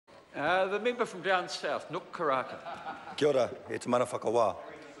The member from down south, Nuk Karaka. Kia ora, e te mana whakawā,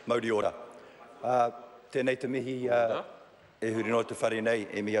 Māori ora. Tēnei te mihi e huri no te whare nei,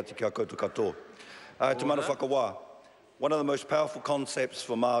 e mihi atu kia koutou katoa. Te mana whakawā, one of the most powerful concepts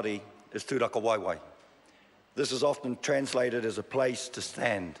for Māori is tūraka waiwai. This is often translated as a place to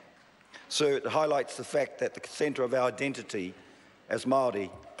stand. So it highlights the fact that the centre of our identity as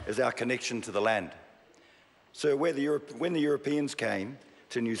Māori is our connection to the land. So when the Europeans came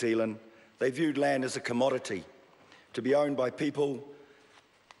to New Zealand, they viewed land as a commodity to be owned by people,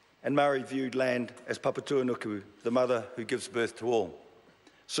 and Māori viewed land as papatuanuku, the mother who gives birth to all.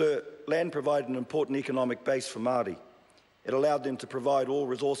 So land provided an important economic base for Māori. It allowed them to provide all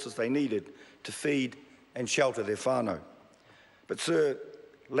resources they needed to feed and shelter their whānau. But sir,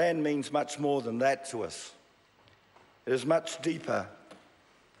 land means much more than that to us. It is much deeper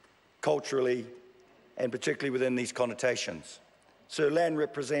culturally and particularly within these connotations. So land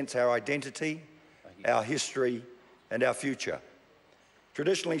represents our identity, our history and our future.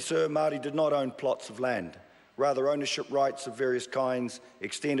 Traditionally, sir, Māori did not own plots of land. Rather, ownership rights of various kinds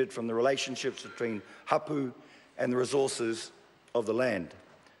extended from the relationships between hapu and the resources of the land.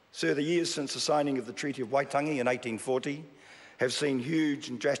 Sir, the years since the signing of the Treaty of Waitangi in 1840 have seen huge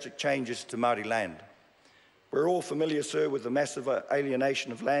and drastic changes to Māori land. We're all familiar, sir, with the massive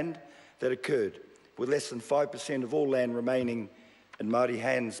alienation of land that occurred, with less than 5% of all land remaining in Māori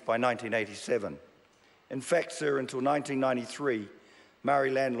hands by 1987. In fact, sir, until 1993,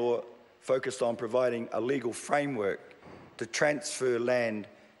 Māori land law focused on providing a legal framework to transfer land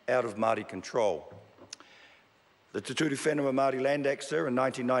out of Māori control. The Te Turu Whenua Māori Land Act, sir, in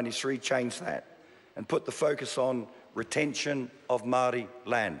 1993 changed that and put the focus on retention of Māori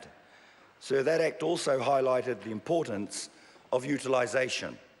land. So that act also highlighted the importance of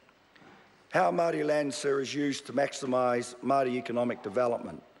utilisation. How Māori land, sir, is used to maximise Māori economic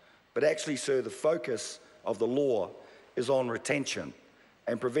development. But actually, sir, the focus of the law is on retention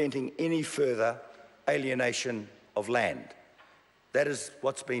and preventing any further alienation of land. That is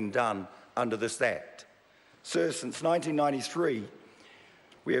what's been done under this Act. Sir, since 1993,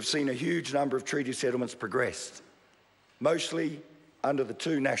 we have seen a huge number of treaty settlements progressed, mostly under the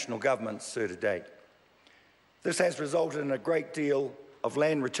two national governments, sir, to date. This has resulted in a great deal of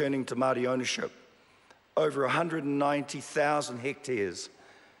land returning to Māori ownership, over 190,000 hectares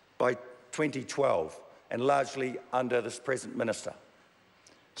by 2012, and largely under this present minister.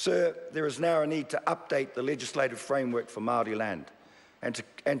 Sir, there is now a need to update the legislative framework for Māori land and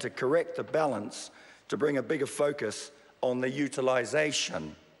to correct the balance to bring a bigger focus on the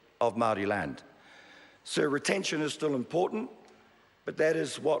utilisation of Māori land. Sir, retention is still important, but that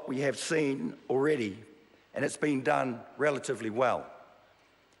is what we have seen already, and it's been done relatively well.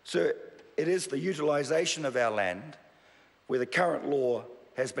 So it is the utilisation of our land where the current law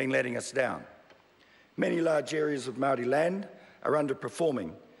has been letting us down. Many large areas of Māori land are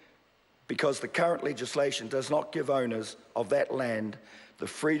underperforming because the current legislation does not give owners of that land the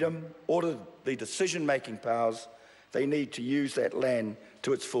freedom or the decision-making powers they need to use that land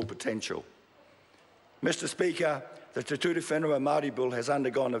to its full potential. Mr. Speaker, the Te Turu Whenua Māori Bill has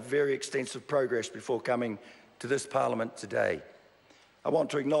undergone a very extensive progress before coming to this Parliament today. I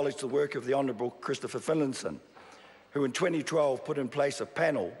want to acknowledge the work of the Honourable Christopher Finlinson, who in 2012 put in place a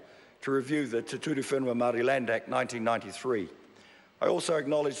panel to review the Te Turu Whenua Māori Land Act 1993. I also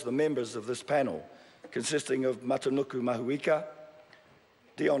acknowledge the members of this panel, consisting of Matanuku Mahuika,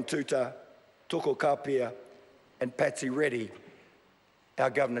 Dion Tuta, Toko Kapia and Patsy Reddy,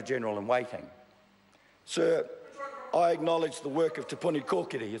 our Governor-General in waiting. Sir, I acknowledge the work of Te Puni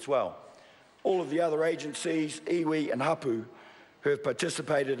Kōkiri as well, all of the other agencies, iwi and hapu, who have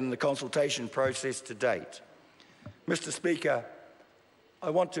participated in the consultation process to date. Mr. Speaker, I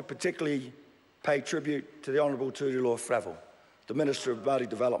want to particularly pay tribute to the Honourable Tūrilo Fravel, the Minister of Māori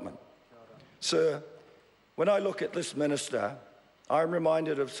Development. Sir, when I look at this minister, I'm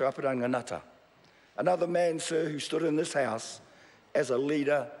reminded of Sir Apiranga Ngata, another man, sir, who stood in this House as a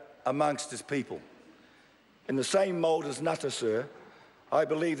leader amongst his people. In the same mould as Ngata, sir, I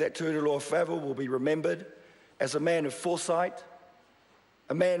believe that Tūrilo Fravel will be remembered as a man of foresight,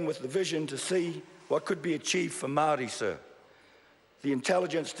 a man with the vision to see what could be achieved for Māori, sir, the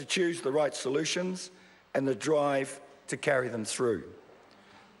intelligence to choose the right solutions and the drive to carry them through.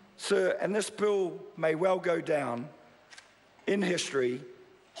 Sir, and this bill may well go down in history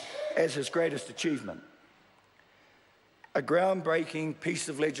as his greatest achievement. A groundbreaking piece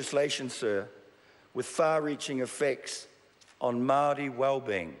of legislation, sir, with far-reaching effects on Māori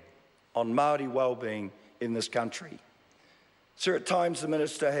well-being in this country. Sir, at times the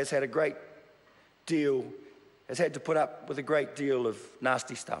Minister has had to put up with a great deal of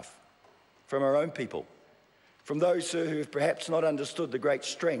nasty stuff. from our own people, from those, sir, who have perhaps not understood the great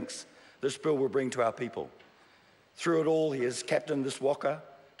strengths this bill will bring to our people. Through it all, he has captained this waka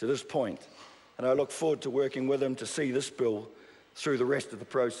to this point, and I look forward to working with him to see this bill through the rest of the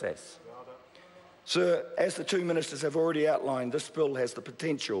process. Sir, as the two ministers have already outlined, this bill has the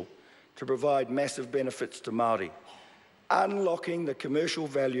potential to provide massive benefits to Māori, unlocking the commercial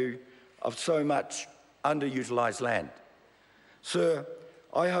value of so much underutilised land. Sir,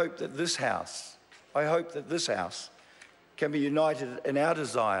 I hope that this House can be united in our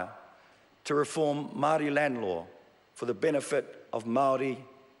desire to reform Māori land law for the benefit of Māori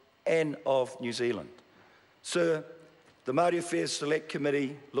and of New Zealand. Sir, the Māori Affairs Select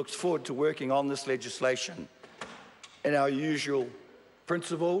Committee looks forward to working on this legislation in our usual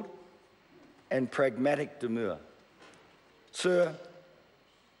principled and pragmatic demur. Sir,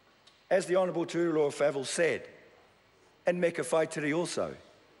 as the Honourable Ture Favel said, and Meka Whaitiri also,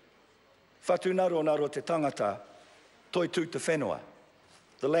 whatunaro naro te tangata, toi tū te whenua.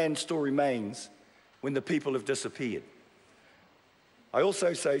 The land still remains when the people have disappeared. I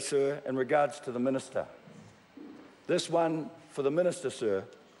also say, sir, in regards to the Minister, this one for the Minister, sir,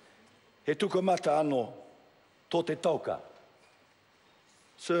 he tukumata anō tō te tauka.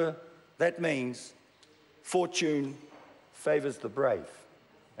 Sir, that means fortune favours the brave.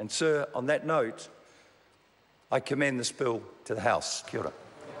 And sir, on that note, I commend this bill to the House. Kia ora.